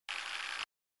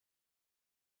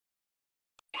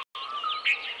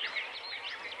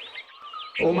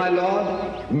O my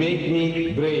Lord, make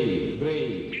me brave,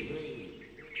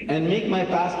 and make my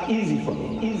task easy for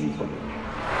me.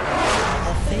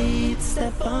 Have faith,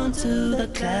 step onto the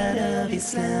cloud of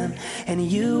Islam, and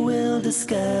you will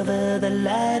discover the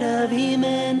light of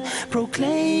Iman.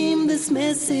 Proclaim this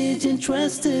message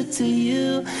entrusted to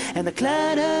you, and the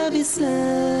cloud of Islam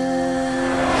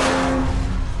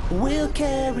will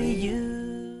carry you.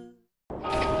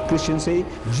 Christians say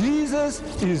Jesus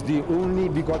is the only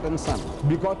begotten Son,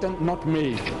 begotten, not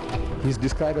made. He's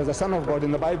described as the Son of God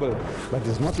in the Bible, but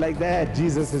it's not like that.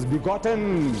 Jesus is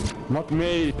begotten, not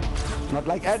made, not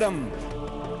like Adam.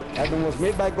 Adam was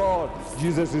made by God.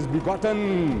 Jesus is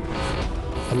begotten.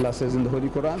 Allah says in the Holy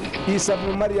Quran, Isa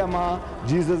ibn Maryama,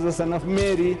 Jesus the son of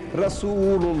Mary,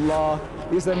 Rasulullah,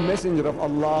 is a messenger of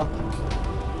Allah.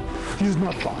 He's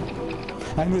not God,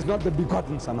 and he's not the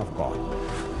begotten Son of God.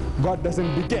 God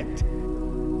doesn't beget.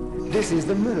 This is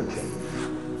the miracle.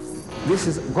 This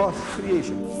is God's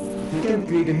creation. He can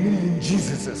create a million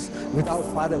Jesuses without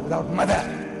father, without mother.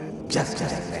 Just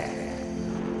there.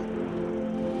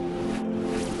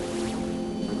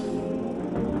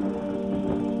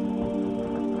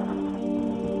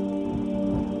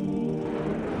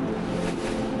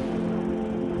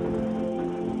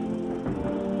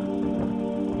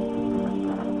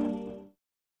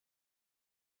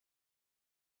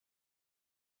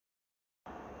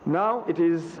 Now it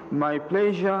is my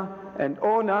pleasure and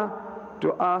honor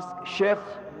to ask Sheikh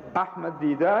Ahmed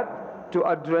Deedat to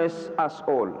address us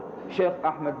all. Sheikh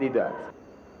Ahmed Deedat.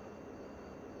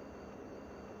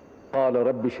 قال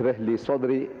رب اشرح لي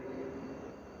صدري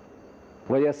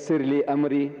ويسر لي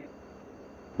أمري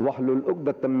واحلل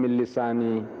عقدة من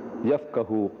لساني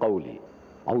يفقهوا قولي.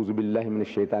 أعوذ بالله من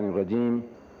الشيطان الرجيم.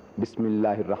 بسم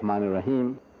الله الرحمن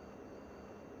الرحيم.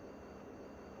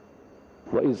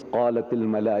 وإذ قالت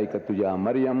الملائكة يا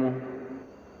مريم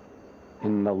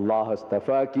إن الله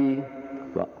اصطفاك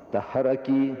وطهرك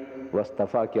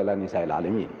واصطفاك على نساء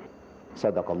العالمين.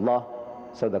 صدق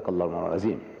الله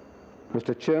العظيم.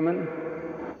 Mr. Chairman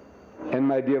and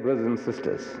my dear brothers and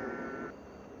sisters,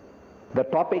 the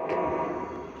topic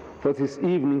for this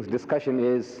evening's discussion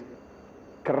is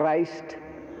Christ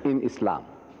in Islam.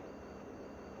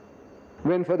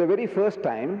 When for the very first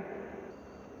time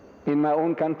in my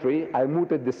own country I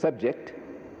mooted the subject,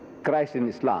 Christ in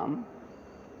Islam,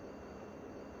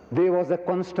 there was a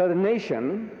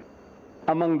consternation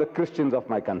among the Christians of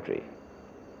my country.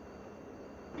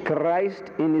 Christ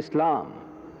in Islam.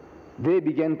 They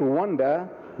began to wonder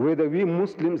whether we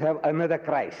Muslims have another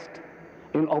Christ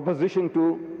in opposition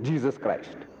to Jesus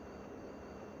Christ.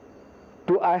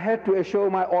 I had to assure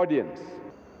my audience,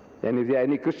 and if there are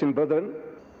any Christian brethren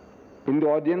in the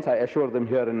audience, I assure them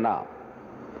here and now,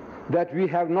 that we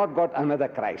have not got another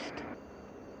Christ.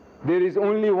 There is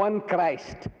only one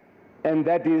Christ, and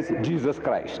that is Jesus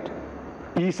Christ.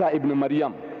 Isa ibn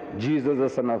Maryam, Jesus the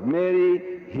son of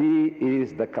Mary, he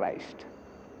is the Christ.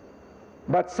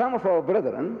 But some of our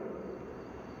brethren,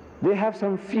 they have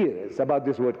some fears about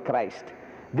this word Christ.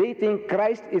 They think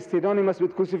Christ is synonymous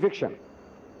with crucifixion,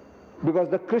 because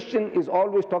the Christian is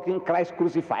always talking Christ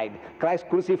crucified,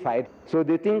 so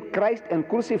they think Christ and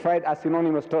crucified are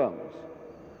synonymous terms.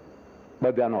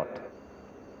 But they are not.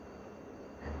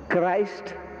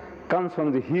 Christ comes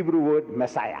from the Hebrew word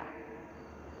Messiah.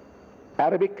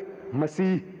 Arabic,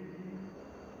 Masih.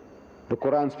 The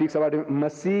Quran speaks about him,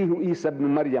 Masihu Isa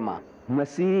ibn Maryama.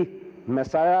 Masih,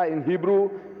 Messiah in Hebrew,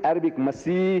 Arabic,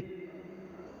 Masih.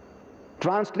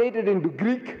 Translated into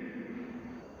Greek,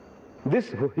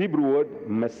 this Hebrew word,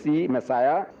 Masih,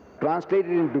 Messiah, translated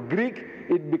into Greek,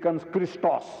 it becomes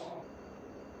Christos.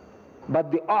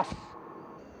 But the os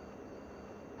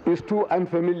is too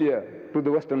unfamiliar to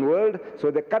the Western world,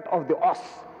 so they cut off the os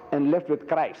and left with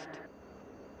Christ.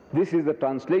 This is the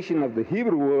translation of the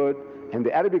Hebrew word and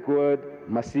the Arabic word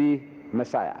Masih,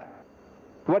 Messiah.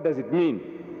 What does it mean?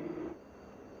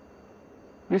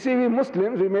 You see, we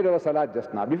Muslims, we made our salat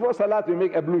just now. Before salat, we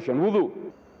make ablution, wudu.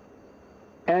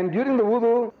 And during the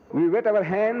wudu, we wet our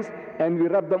hands and we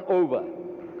rub them over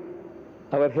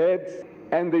our heads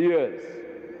and the ears.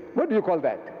 What do you call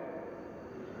that?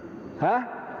 Huh?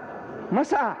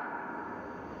 Masah.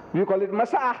 You call it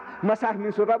masah. Masah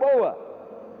means to rub over.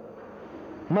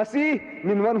 Masih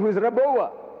means one who is rubbed over.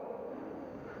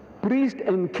 Priests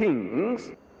and kings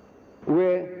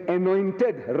were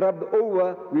anointed, rubbed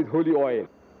over with holy oil.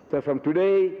 So from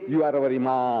today, you are our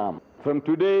imam. From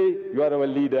today, you are our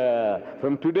leader.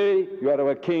 From today, you are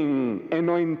our king.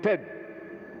 Anointed,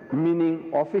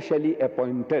 meaning officially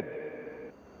appointed.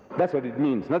 That's what it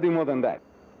means, nothing more than that.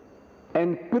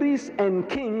 And priests and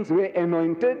kings were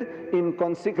anointed in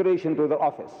consecration to the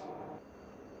office.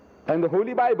 And the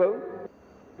Holy Bible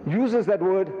uses that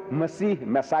word Masih,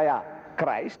 Messiah,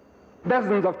 Christ,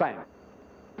 dozens of times.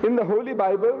 In the Holy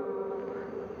Bible,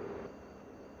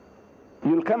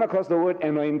 you'll come across the word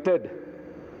anointed,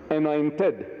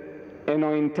 anointed,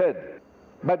 anointed.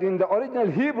 But in the original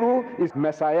Hebrew, it's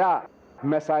Messiah,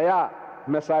 Messiah,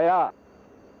 Messiah,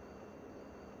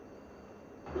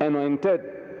 anointed.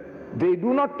 They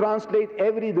do not translate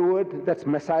every word that's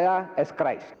Messiah as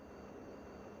Christ.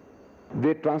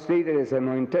 They translate it as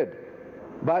anointed.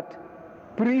 But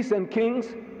priests and kings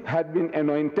had been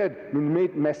anointed, been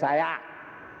made Messiah.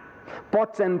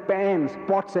 Pots and pans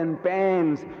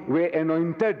were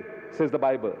anointed, says the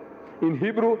Bible. In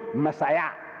Hebrew,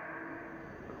 Messiah.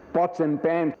 Pots and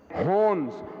pans,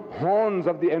 horns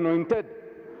of the anointed,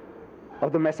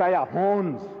 of the Messiah,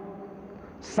 horns.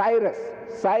 Cyrus,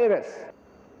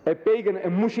 a pagan, a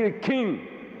mushrik king,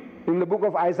 in the book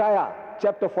of Isaiah,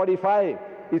 chapter 45,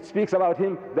 it speaks about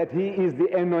him that he is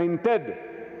the anointed,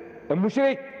 a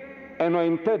mushrik,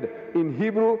 anointed. In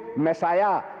Hebrew,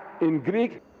 Messiah. In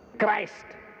Greek, Christ.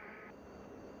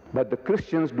 But the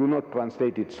Christians do not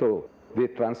translate it so. They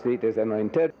translate as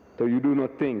anointed, so you do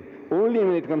not think. Only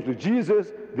when it comes to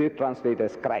Jesus, they translate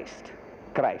as Christ.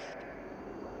 Christ.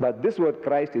 But this word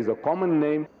Christ is a common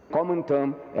name, common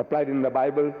term applied in the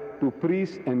Bible to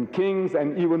priests and kings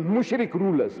and even mushrik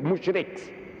rulers, mushriks,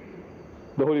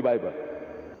 the Holy Bible.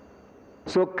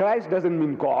 So Christ doesn't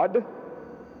mean God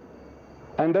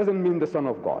and doesn't mean the Son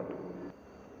of God.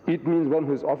 It means one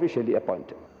who is officially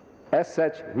appointed. As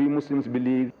such, we Muslims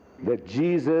believe that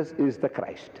Jesus is the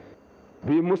Christ.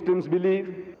 We Muslims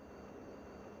believe,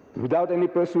 without any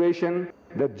persuasion,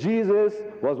 that Jesus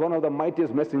was one of the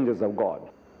mightiest messengers of God.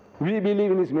 We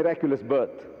believe in his miraculous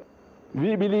birth.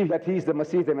 We believe that he is the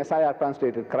Masih, the Messiah,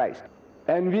 translated Christ.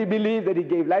 And we believe that he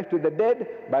gave life to the dead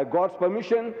by God's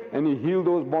permission, and he healed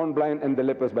those born blind and the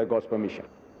lepers by God's permission.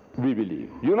 We believe.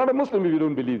 You're not a Muslim if you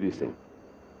don't believe these things.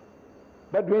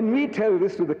 But when we tell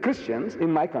this to the Christians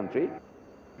in my country,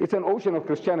 it's an ocean of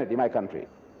Christianity, my country.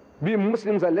 We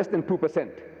Muslims are less than 2%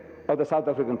 of the South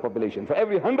African population. For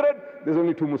every 100, there's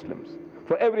only 2 Muslims.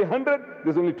 For every 100,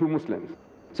 there's only 2 Muslims.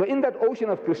 So in that ocean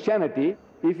of Christianity,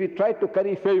 if you try to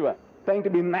curry favor, trying to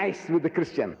be nice with the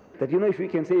Christian, that if we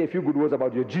can say a few good words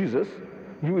about your Jesus,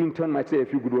 you in turn might say a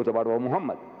few good words about our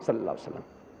Muhammad sallallahu alaihi wasallam.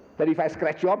 That if I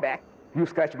scratch your back, you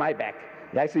scratch my back.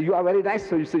 I say you are very nice,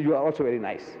 so you say you are also very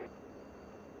nice.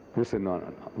 You say no,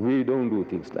 we don't do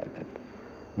things like that.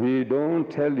 We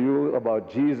don't tell you about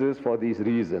Jesus for these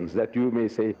reasons, that you may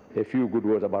say a few good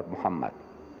words about Muhammad.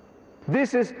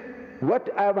 This is what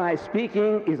am I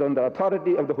speaking is on the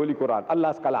authority of the Holy Quran,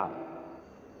 Allah's Kalam.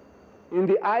 In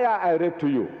the ayah I read to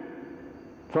you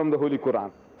from the Holy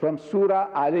Quran, from Surah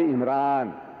Ali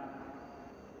Imran.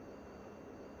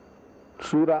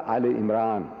 Surah Ali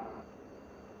Imran.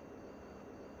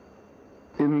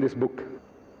 In this book,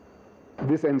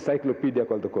 this encyclopedia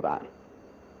called the Quran.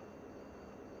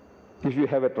 If you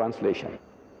have a translation,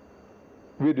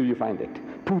 where do you find it?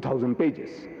 2,000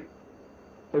 pages.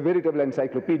 A veritable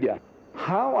encyclopedia.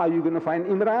 How are you going to find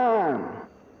Imran?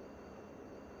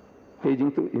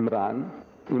 Paging through Imran,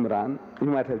 you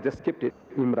might have just skipped it.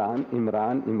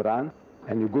 Imran,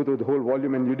 and you go through the whole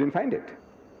volume and you didn't find it.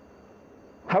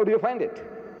 How do you find it?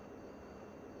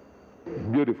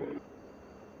 Beautiful.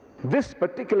 This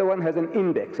particular one has an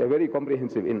index, a very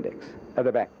comprehensive index at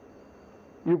the back.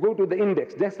 You go to the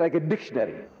index, just like a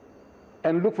dictionary,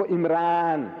 and look for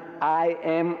Imran,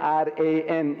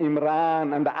 I-M-R-A-N,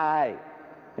 Imran, and the I,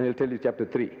 and it'll tell you chapter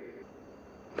 3.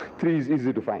 3 is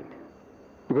easy to find,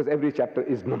 because every chapter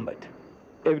is numbered.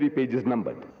 Every page is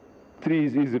numbered. 3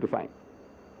 is easy to find.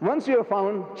 Once you have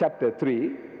found chapter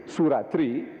 3, Surah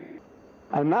 3,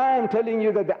 and now I'm telling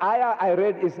you that the ayah I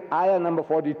read is ayah number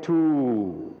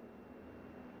 42.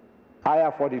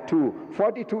 Ayah 42.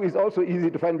 42 is also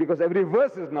easy to find because every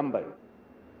verse is numbered.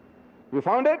 You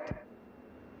found it?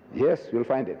 Yes, you'll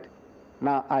find it.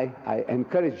 Now I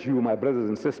encourage you, my brothers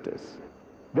and sisters,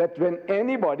 that when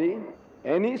anybody,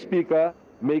 any speaker,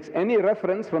 makes any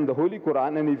reference from the Holy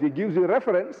Quran, and if he gives you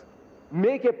reference,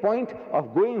 make a point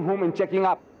of going home and checking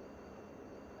up.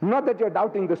 Not that you're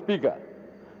doubting the speaker,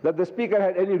 that the speaker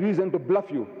had any reason to bluff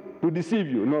you, to deceive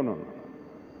you. No.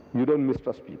 You don't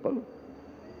mistrust people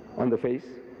on the face.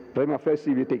 Prima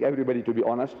facie, we take everybody to be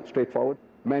honest, straightforward.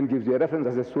 Man gives you a reference,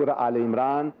 as a Surah Al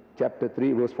Imran, chapter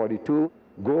 3, verse 42.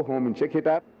 Go home and check it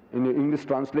up in your English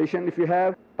translation if you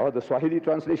have, or the Swahili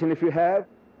translation if you have.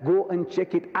 Go and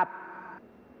check it up.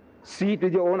 See it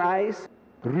with your own eyes,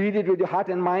 read it with your heart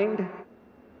and mind,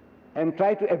 and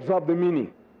try to absorb the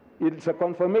meaning. It's a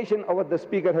confirmation of what the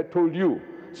speaker had told you.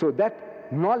 So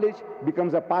that knowledge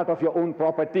becomes a part of your own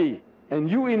property. And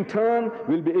you in turn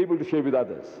will be able to share with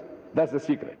others. That's the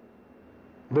secret.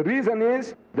 The reason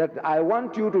is that I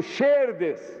want you to share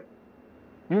this.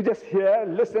 You just hear,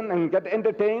 listen, and get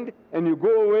entertained, and you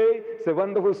go away, say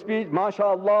wonderful speech,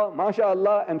 mashallah,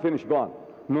 mashallah, and finish, gone.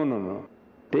 No, no, no.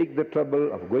 Take the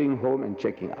trouble of going home and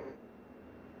checking up.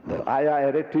 The ayah I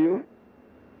read to you,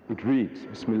 it reads,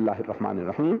 Bismillahir Rahmanir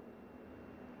Rahim.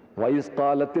 وَإِذْ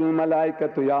قَالَتِ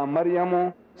الْمَلَائِكَةُ يَا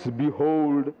مَرْيَمُ.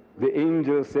 Behold, the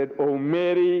angel said, O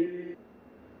Mary.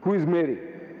 Who is Mary?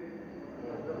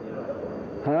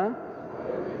 Huh?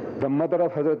 The mother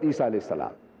of Hazrat Isa alayhi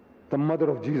salam. The mother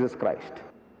of Jesus Christ.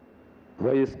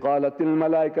 وَإِذْ قَالَتِ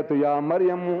الْمَلَائِكَةُ يَا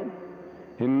مَرْيَمُ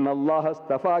إِنَّ اللَّهَ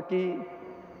اسْتَفَاكِ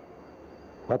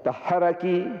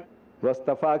وَطَهَّرَكِ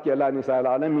وَاسْتَفَاكِ عَلَى نِسَاءِ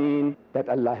الْعَالَمِينَ. That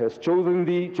Allah has chosen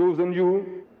thee, chosen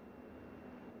you,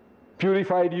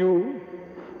 purified you,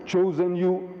 chosen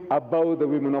you above the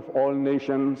women of all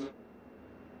nations.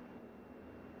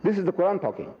 This is the Quran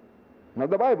talking, not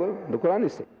the Bible. The Quran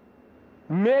is saying.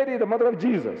 Mary, the mother of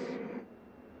Jesus.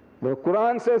 The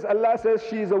Quran says, Allah says,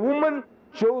 she is a woman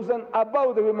chosen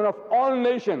above the women of all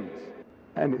nations.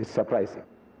 And it's surprising.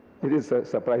 It is a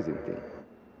surprising thing.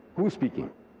 Who's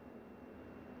speaking?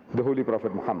 The Holy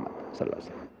Prophet Muhammad sallallahu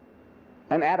alaihi wasallam.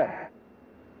 An Arab.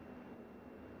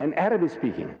 An Arab is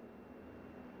speaking.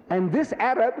 And this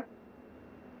Arab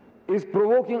is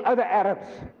provoking other Arabs.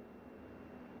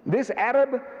 This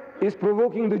Arab is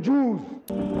provoking the Jews.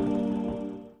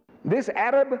 This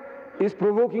Arab is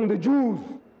provoking the Jews.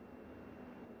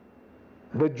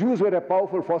 The Jews were a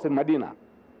powerful force in Medina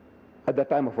at the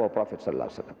time of our Prophet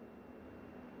sallallahu alaihi wasallam.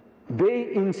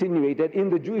 They insinuated in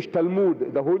the Jewish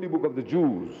Talmud, the holy book of the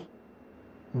Jews,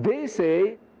 they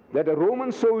say that a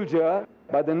Roman soldier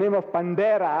by the name of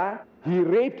Pandera, he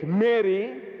raped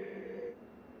Mary,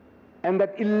 and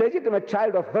that illegitimate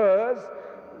child of hers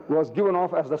was given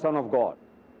off as the son of God.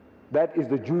 That is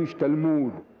the Jewish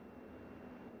Talmud.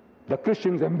 The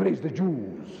Christians embrace the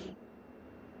Jews.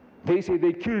 They say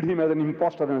they killed him as an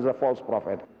impostor and as a false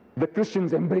prophet. The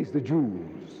Christians embrace the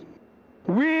Jews.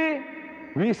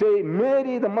 We say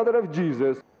Mary, the mother of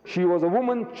Jesus, she was a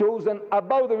woman chosen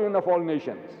above the women of all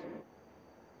nations.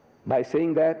 By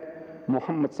saying that,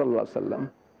 Muhammad sallallahu alaihi wasallam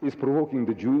is provoking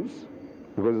the Jews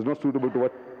because it's not suitable to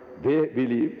what they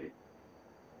believe,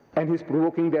 and he's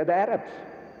provoking the other Arabs.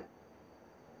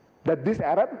 That this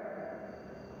Arab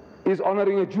is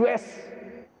honoring a Jewess,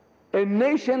 a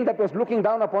nation that was looking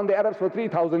down upon the Arabs for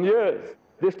 3,000 years.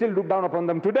 They still look down upon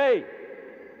them today.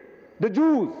 The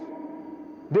Jews,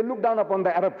 they look down upon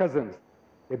the Arab cousins.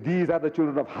 These are the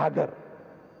children of Hagar,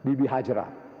 Bibi Hajra,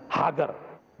 Hagar.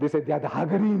 They say they are the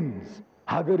Hagarines,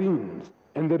 Hagarines.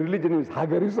 And the religion is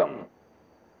Hagarism.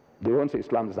 They won't say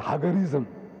Islam is Hagarism.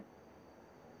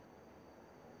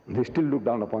 They still look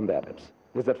down upon the Arabs.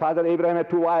 They said Father Abraham had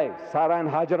two wives, Sarah and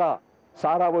Hajra.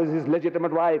 Sarah was his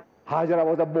legitimate wife. Hajra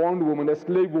was a bondwoman, a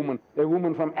slave woman, a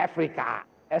woman from Africa.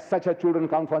 As such, her children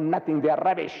count for nothing. They are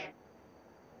rubbish.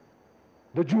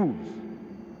 The Jews,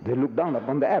 they look down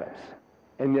upon the Arabs.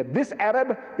 And yet this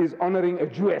Arab is honoring a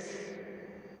Jewess.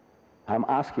 I'm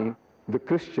asking the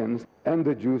Christians and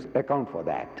the Jews account for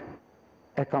that.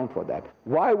 Account for that.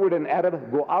 Why would an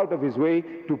Arab go out of his way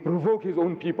to provoke his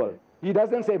own people? He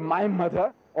doesn't say my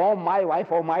mother or my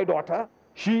wife or my daughter.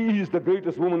 She is the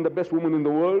greatest woman, the best woman in the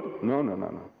world. No, no, no,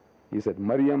 no. He said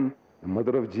Maryam, the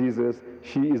mother of Jesus,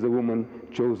 she is a woman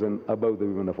chosen above the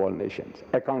women of all nations.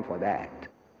 Account for that.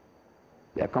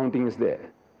 The accounting is there.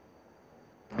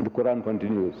 The Quran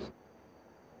continues.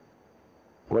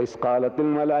 وَإِذْ قَالَتِ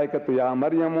الْمَلَائِكَةُ يَا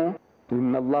مَرْيَمُ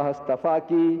إِنَّ اللَّهَ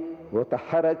اسْتَفَاكِ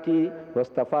وَطَهَّرَكِ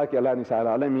وَاسْتَفَاكِ عَلَى نِسَاءِ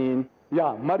الْعَالَمِينَ.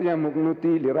 Ya Maryam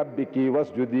uqnuti li rabbiki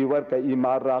wasjudi warka'i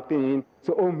ma'ar-raqin.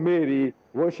 So, O Mary,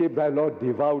 worship thy Lord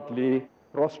devoutly,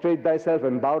 prostrate thyself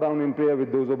and bow down in prayer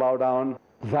with those who bow down.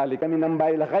 ذَلِكَ مِنْ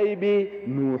أَنْبَاءِ الْغَيْبِ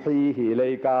نُوحِيهِ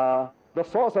إِلَيْكَ. The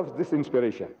source of this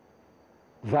inspiration.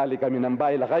 ذَلِكَ مِنْ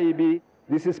أَنْبَاءِ الْغَيْبِ.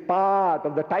 This is part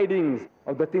of the tidings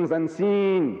of the things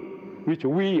unseen, which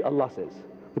we, Allah says,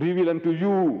 reveal unto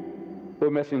you, O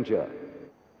Messenger,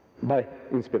 by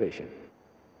inspiration.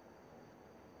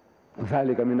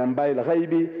 ذَلِكَ مِنْ أَنْبَاءِ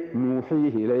الْغَيْبِ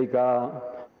نُوحِيهِ إِلَيْكَ.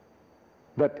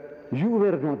 That you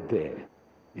were not there.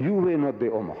 You were not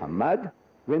there, O Muhammad,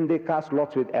 when they cast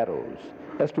lots with arrows,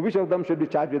 as to which of them should be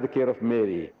charged with the care of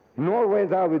Mary. Nor were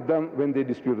thou with them when they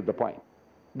disputed the point.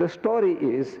 The story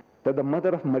is that the mother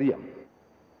of Maryam,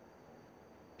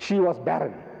 she was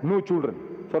barren, no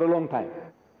children, for a long time.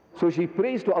 So she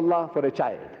prays to Allah for a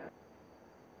child.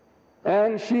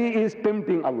 And she is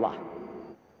tempting Allah.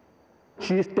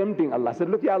 She is tempting Allah. Said,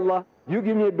 look, Ya Allah, you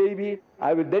give me a baby,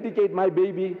 I will dedicate my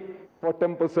baby for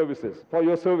temple services, for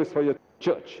your service, for your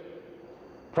church,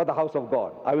 for the house of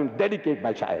God. I will dedicate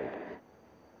my child.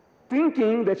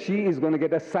 Thinking that she is going to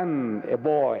get a son, a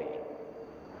boy.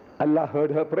 Allah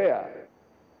heard her prayer.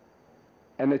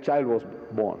 And a child was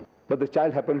born. But the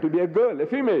child happened to be a girl, a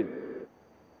female.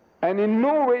 And in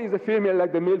no way is a female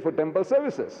like the male for temple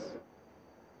services.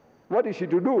 What is she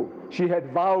to do? She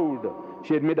had vowed,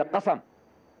 she had made a qasam,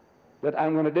 that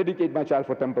I'm going to dedicate my child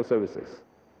for temple services.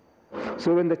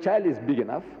 So when the child is big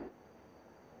enough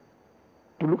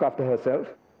to look after herself,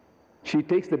 she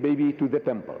takes the baby to the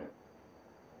temple.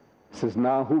 Says,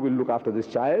 now who will look after this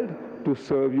child to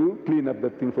serve you, clean up the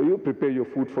thing for you, prepare your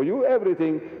food for you,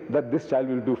 everything that this child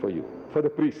will do for you, for the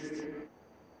priests.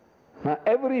 Now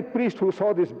every priest who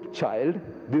saw this child,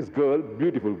 this girl,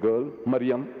 beautiful girl,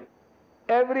 Maryam,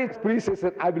 every priest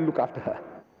said, I will look after her.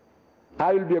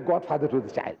 I will be a godfather to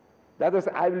the child. The other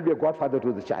said, I will be a godfather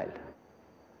to the child.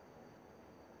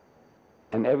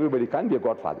 And everybody can't be a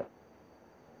godfather.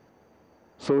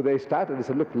 So they started, they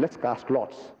said, look, let's cast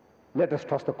lots. Let us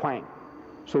toss the coin,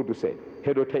 so to say,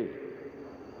 head or tail.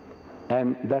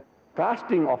 And that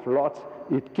casting of lots,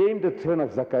 it came to the turn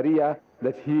of Zachariah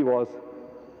that he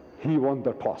won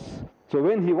the toss. So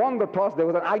when he won the toss, there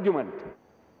was an argument.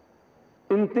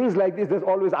 In things like this, there's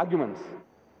always arguments.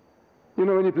 You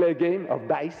know, when you play a game of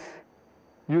dice,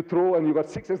 you throw and you got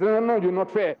sixes. No, you're not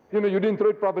fair. You know, you didn't throw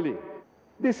it properly.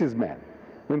 This is man.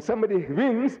 When somebody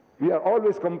wins, we are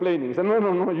always complaining. Say,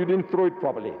 no, you didn't throw it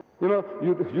properly. You know,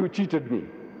 you cheated me.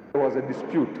 There was a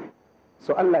dispute.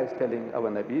 So Allah is telling our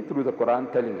Nabi through the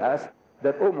Quran, telling us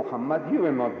that, oh Muhammad, you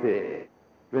were not there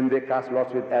when they cast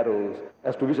lots with arrows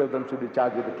as to which of them should be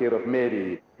charged with the care of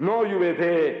Mary. No, you were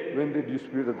there when they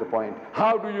disputed the point.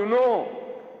 How do you know?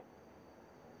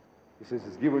 He says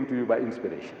it's given to you by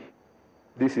inspiration.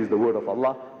 This is the word of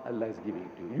Allah. Allah is giving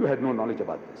it to you. You had no knowledge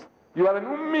about this. You are an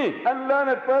ummi,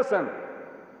 unlearned person.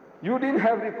 You didn't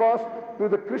have recourse to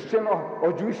the Christian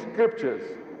or Jewish scriptures.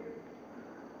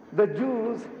 The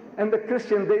Jews and the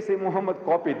Christians, they say Muhammad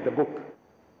copied the book.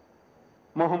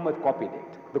 Muhammad copied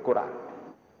it, the Quran.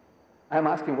 I'm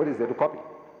asking, what is there to copy?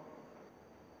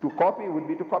 To copy would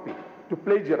be to copy, to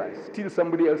plagiarize, steal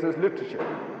somebody else's literature.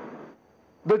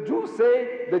 The Jews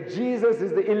say that Jesus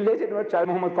is the illegitimate child.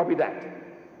 Muhammad copied that.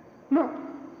 No.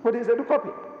 What is there to copy?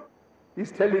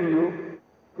 He's telling you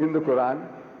in the Quran,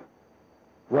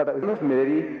 what of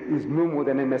Mary is no more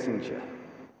than a messenger.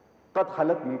 قَدْ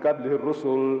خَلَتْ مِنْ قَبْلِهِ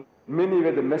الرُّسُلِ. Many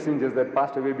were the messengers that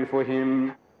passed away before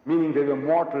him, meaning they were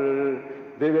mortal,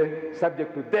 they were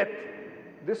subject to death.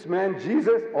 This man,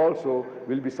 Jesus, also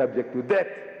will be subject to death.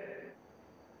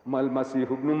 مَا الْمَسِيحُ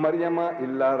ابْنُ مَرْيَمَ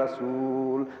إِلَّا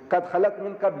رَسُولٌ قَدْ خَلَتْ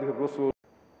مِنْ قَبْلِهِ الرُّسُلِ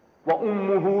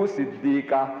وَأُمُّهُ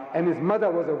صِدِّيقَةٌ. And his mother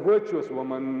was a virtuous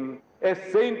woman, a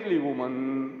saintly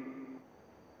woman.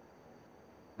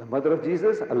 The mother of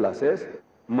Jesus, Allah says,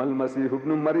 مَا الْمَسِيحُ ابْنُ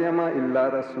مَرْيَمَ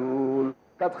إِلَّا رَسُولٌ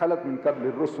قَدْ خَلَتْ مِنْ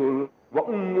قَبْلِهِ الرُّسُلُ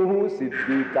وَأُمُّهُ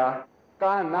صِدِّيقَةٌ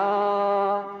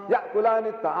كَانَا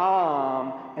يَأْكُلَانِ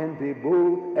الطَّعَامَ. And they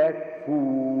both ate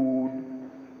food.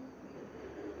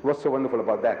 What's so wonderful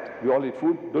about that? We all eat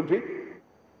food, don't we?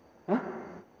 Huh?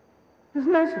 It's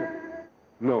natural.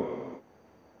 No.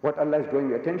 What Allah is drawing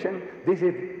your attention, this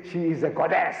is, she is a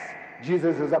goddess.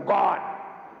 Jesus is a god.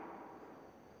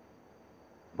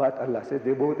 But Allah says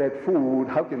they both had food.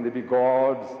 How can they be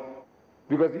gods?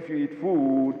 Because if you eat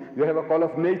food, you have a call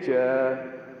of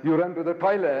nature. You run to the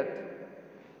toilet.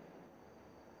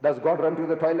 Does God run to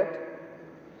the toilet?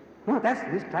 No,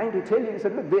 he's trying to tell you. He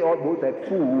said, look, they all both had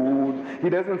food. He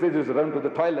doesn't say just run to the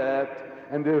toilet,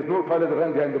 and there's no toilet,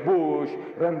 run behind the bush,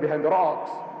 run behind the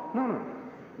rocks. No.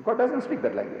 God doesn't speak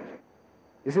that language.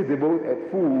 He says they both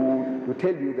had food to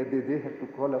tell you that they have to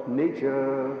call of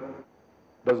nature.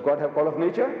 Does God have call of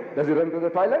nature? Does he run to the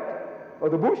toilet or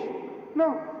the bush?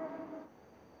 No.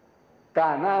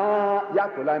 Kana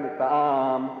yakulani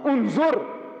ta'am unzur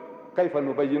kayfa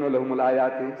nubayyinu lahum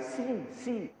al-ayati.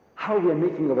 See how we are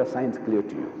making our science clear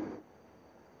to you.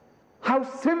 How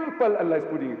simple Allah is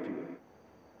putting it to you.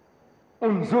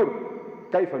 Unzur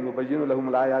kayfa nubayyinu lahum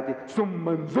al-ayati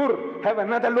summa unzur. Have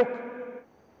another look.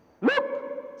 Look,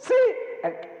 see,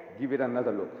 and give it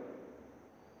another look.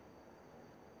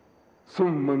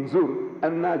 Summanzur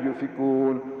anna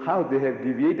yufikun. How they have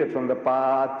deviated from the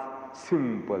path.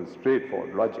 Simple,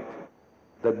 straightforward logic.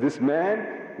 That this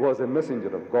man was a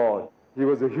messenger of God. He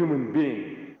was a human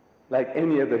being, like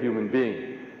any other human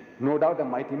being. No doubt a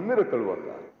mighty miracle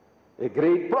worker, a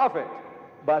great prophet,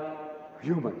 but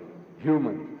human.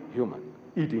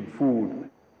 Eating food,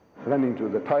 running to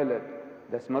the toilet,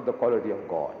 that's not the quality of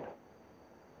God.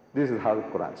 This is how the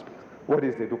Quran speaks. What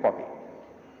is there to copy?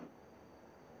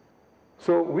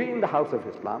 So we in the house of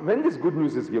Islam, when this good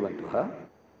news is given to her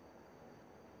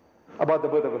about the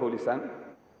birth of the Holy Son,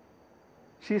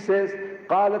 she says,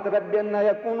 قَالَتْ رَبِّ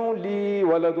أَنَّ يَكُونُ لِي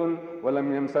وَلَدٌ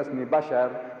وَلَمْ يَمْسَسْنِي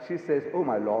بَشَرٌ. She says, oh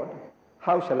my Lord,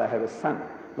 how shall I have a son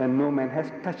when no man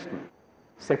has touched me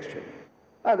sexually?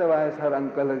 Otherwise, her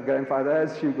uncle, her grandfather,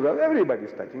 as she grew up,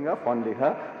 everybody's touching her, fondling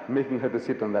her, making her to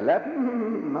sit on the lap.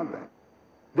 Not that.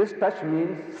 This touch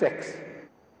means sex.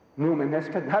 No man has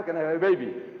touched. How can I have a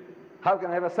baby? How can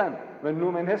I have a son when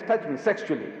no man has touched me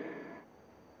sexually?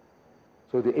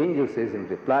 So the angel says in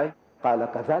reply,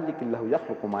 قَالَ كَذَلِكِ اللَّهُ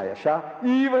يَخْلُقُ مَا يَشَاءُ.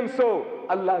 Even so,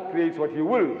 Allah creates what He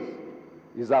wills.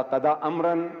 إِذَا قَضَى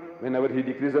أَمْرًا. Whenever He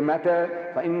decrees a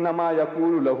matter, فَإِنَّمَا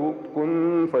يَقُولُ لَهُ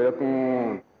كُن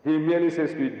فَيَكُونُ. He merely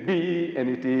says to it, be, and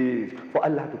it is. For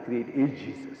Allah to create a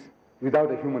Jesus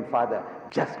without a human father,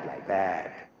 just like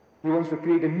that. He wants to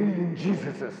create 1,000,000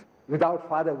 Jesuses without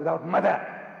father, without mother,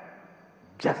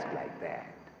 just like that.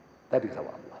 That is our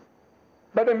Allah.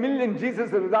 But 1,000,000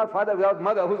 Jesuses without father, without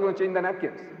mother, who's going to change the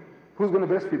napkins? Who's going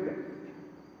to breastfeed them?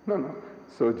 No.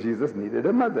 So Jesus needed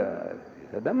a mother.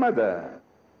 He had a mother.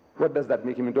 What does that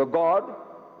make him into a God?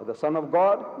 Or the Son of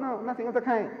God? No, nothing of the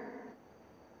kind.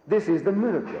 This is the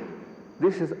miracle.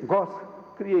 This is God's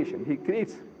creation. He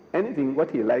creates anything what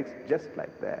He likes, just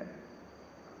like that.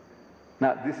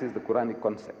 Now, this is the Quranic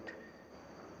concept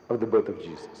of the birth of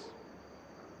Jesus.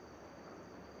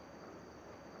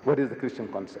 What is the Christian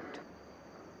concept?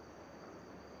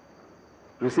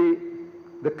 You see,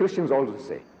 the Christians also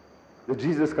say that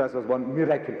Jesus Christ was born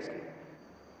miraculously.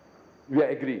 We are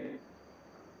agreed.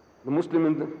 The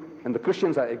Muslims and the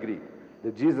Christians are agreed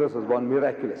that Jesus was born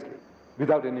miraculously,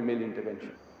 without any male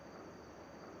intervention.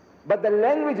 But the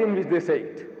language in which they say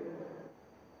it.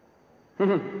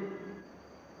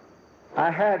 I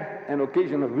had an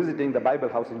occasion of visiting the Bible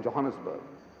house in Johannesburg.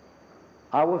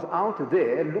 I was out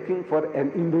there looking for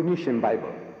an Indonesian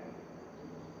Bible.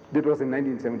 That was in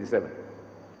 1977.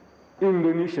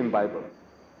 Indonesian Bible.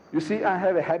 You see, I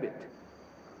have a habit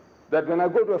that when I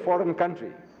go to a foreign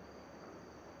country,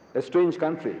 a strange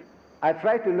country, I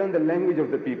try to learn the language of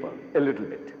the people a little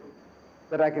bit,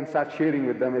 that I can start sharing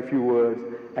with them a few words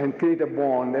and create a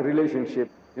bond, a relationship,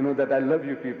 that I love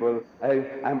you people,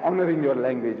 I'm honoring your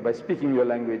language by speaking your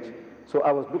language. So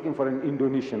I was looking for an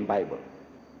Indonesian Bible.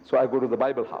 So I go to the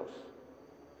Bible house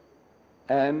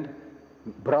and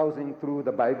browsing through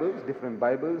the Bibles, different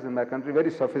Bibles in my country, very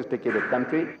sophisticated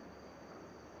country,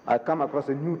 I come across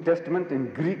a New Testament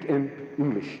in Greek and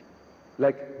English.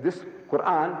 Like this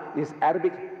Quran is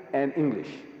Arabic and English.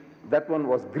 That one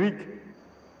was Greek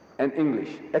and English.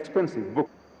 Expensive book,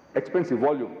 expensive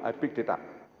volume. I picked it up.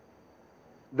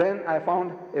 Then I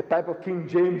found a type of King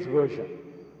James Version.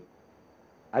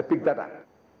 I picked that up.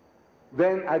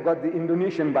 Then I got the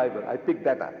Indonesian Bible. I picked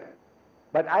that up.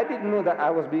 But I didn't know that I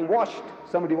was being watched.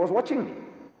 Somebody was watching me.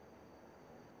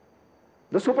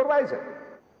 The supervisor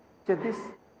said, this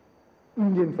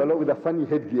Indian fellow with a funny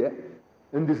headgear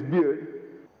and this beard,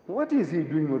 what is he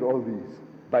doing with all these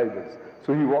Bibles?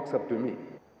 So he walks up to me,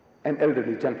 an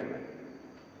elderly gentleman.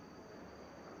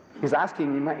 He's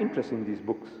asking me my interest in these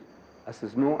books. I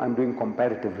says, no, I'm doing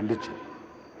comparative religion.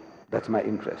 That's my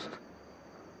interest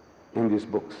in these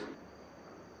books.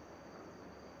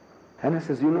 And I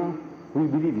says, we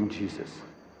believe in Jesus.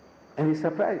 And he's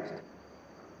surprised.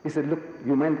 He said, look,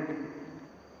 you meant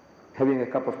having a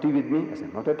cup of tea with me? I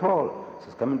said, not at all. He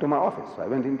says, come into my office. So I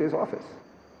went into his office.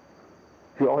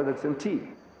 He ordered some tea.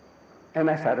 And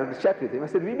I started to chat with him. I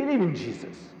said, we believe in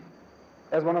Jesus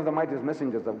as one of the mightiest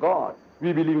messengers of God.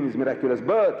 We believe in his miraculous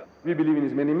birth. We believe in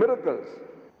his many miracles,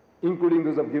 including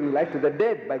those of giving life to the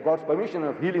dead by God's permission,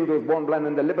 of healing those born blind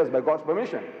and the lepers by God's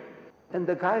permission. And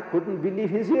the guy couldn't believe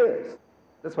his ears.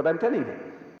 That's what I'm telling him.